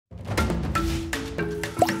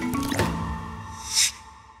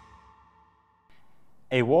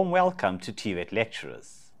A warm welcome to TVET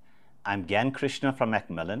lecturers. I'm Gyan Krishna from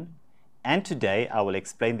Macmillan, and today I will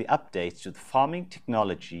explain the updates to the Farming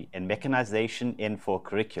Technology and Mechanization N4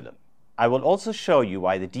 curriculum. I will also show you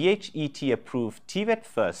why the DHET approved TVET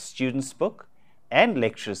FIRST Students Book and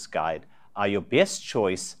Lecturer's Guide are your best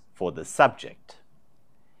choice for this subject.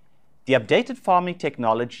 The updated Farming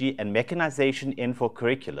Technology and Mechanization N4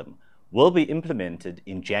 curriculum will be implemented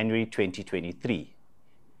in January 2023.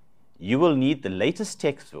 You will need the latest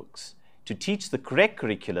textbooks to teach the correct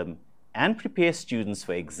curriculum and prepare students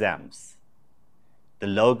for exams. The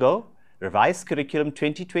logo, Revised Curriculum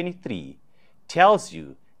 2023, tells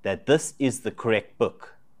you that this is the correct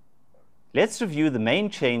book. Let's review the main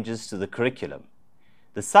changes to the curriculum.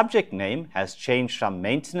 The subject name has changed from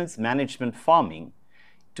Maintenance Management Farming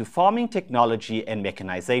to Farming Technology and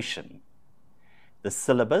Mechanization. The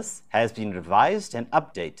syllabus has been revised and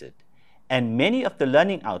updated, and many of the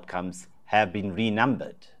learning outcomes have been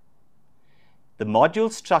renumbered. The module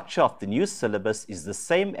structure of the new syllabus is the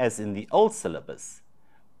same as in the old syllabus,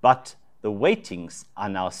 but the weightings are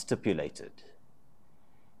now stipulated.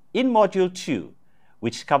 In Module 2,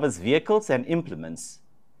 which covers vehicles and implements,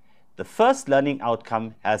 the first learning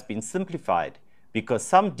outcome has been simplified because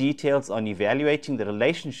some details on evaluating the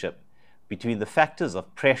relationship between the factors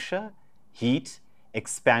of pressure, heat,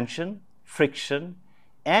 expansion, friction,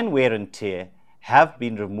 and wear and tear have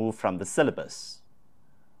been removed from the syllabus.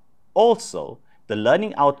 Also, the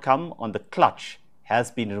learning outcome on the clutch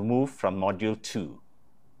has been removed from Module 2.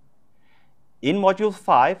 In Module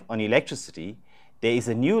 5 on electricity, there is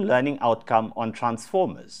a new learning outcome on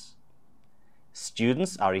transformers.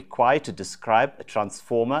 Students are required to describe a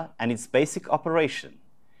transformer and its basic operation,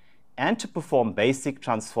 and to perform basic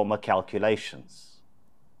transformer calculations.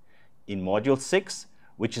 In Module 6,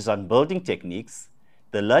 which is on building techniques,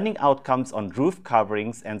 the learning outcomes on roof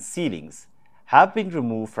coverings and ceilings have been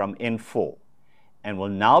removed from N4 and will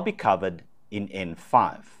now be covered in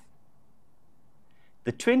N5.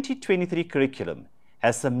 The 2023 curriculum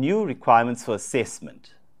has some new requirements for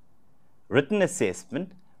assessment. Written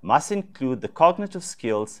assessment must include the cognitive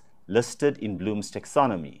skills listed in Bloom's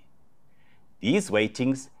taxonomy. These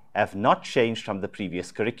weightings have not changed from the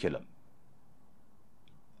previous curriculum.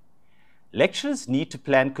 Lecturers need to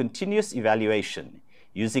plan continuous evaluation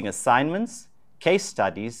using assignments, case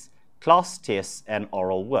studies, class tests, and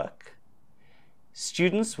oral work.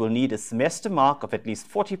 Students will need a semester mark of at least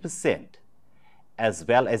 40%, as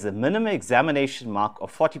well as a minimum examination mark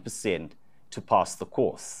of 40% to pass the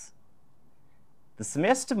course. The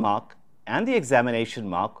semester mark and the examination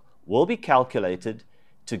mark will be calculated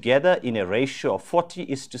together in a ratio of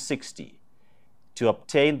 40:60 to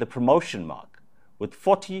obtain the promotion mark, with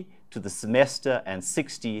 40 to the semester and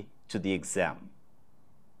 60 to the exam.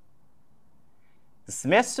 The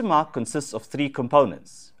semester mark consists of 3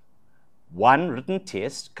 components. One written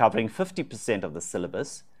test covering 50% of the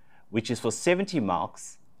syllabus, which is for 70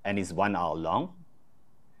 marks and is 1 hour long.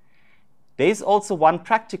 There is also one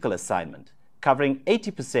practical assignment covering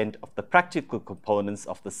 80% of the practical components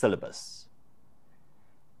of the syllabus.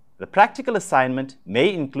 The practical assignment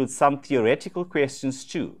may include some theoretical questions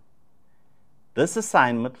too. This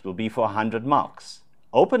assignment will be for 100 marks,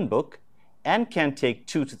 open book, and can take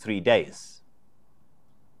 2 to 3 days.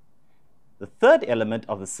 The third element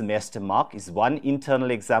of the semester mark is one internal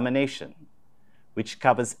examination, which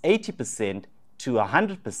covers 80% to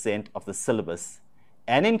 100% of the syllabus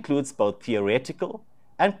and includes both theoretical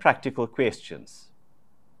and practical questions.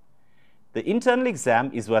 The internal exam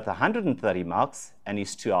is worth 130 marks and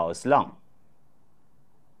is 2 hours long.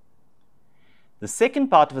 The second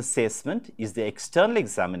part of assessment is the external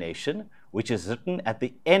examination, which is written at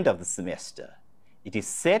the end of the semester. It is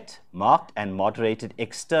set, marked, and moderated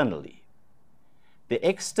externally. The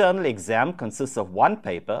external exam consists of one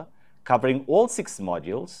paper covering all 6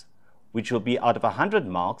 modules, which will be out of 100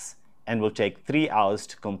 marks and will take 3 hours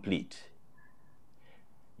to complete.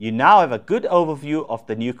 You now have a good overview of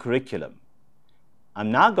the new curriculum.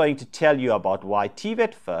 I'm now going to tell you about why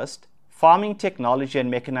TVET FIRST, Farming Technology and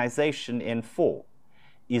Mechanization N4,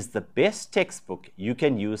 is the best textbook you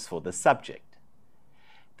can use for the subject.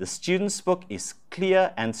 The student's book is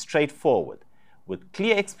clear and straightforward, with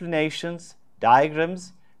clear explanations,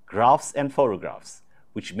 diagrams, graphs, and photographs,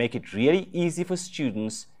 which make it really easy for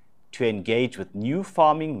students to engage with new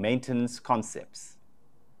farming maintenance concepts.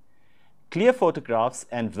 Clear photographs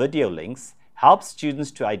and video links help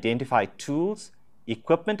students to identify tools,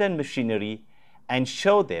 equipment, and machinery, and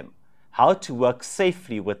show them how to work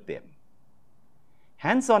safely with them.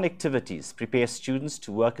 Hands-on activities prepare students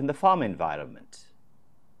to work in the farm environment.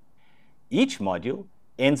 Each module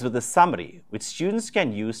ends with a summary which students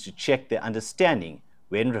can use to check their understanding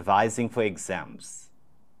when revising for exams.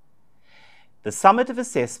 The summative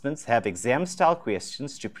assessments have exam-style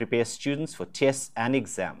questions to prepare students for tests and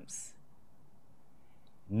exams.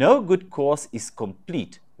 No good course is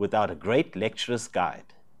complete without a great lecturer's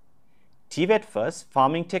guide. TVET FIRST,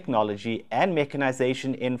 Farming Technology and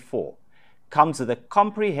Mechanization N4 comes with a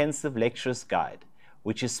comprehensive lecturer's guide,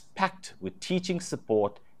 which is packed with teaching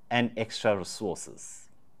support and extra resources.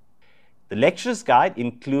 The lecturer's guide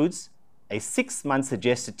includes a 6-month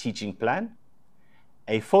suggested teaching plan,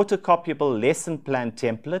 a photocopyable lesson plan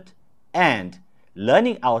template, and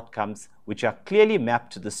learning outcomes which are clearly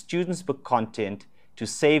mapped to the student's book content to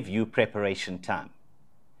save you preparation time.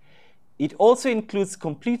 It also includes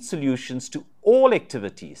complete solutions to all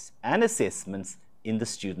activities and assessments in the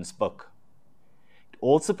student's book. It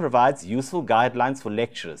also provides useful guidelines for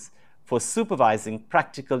lecturers for supervising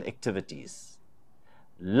practical activities.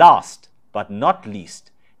 Last but not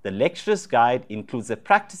least, the lecturer's guide includes a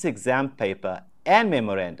practice exam paper and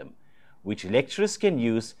memorandum, which lecturers can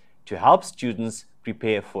use to help students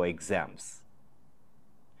prepare for exams.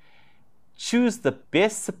 Choose the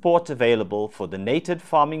best support available for the NATED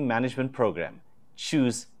Farming Management Program.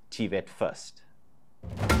 Choose TVET FIRST.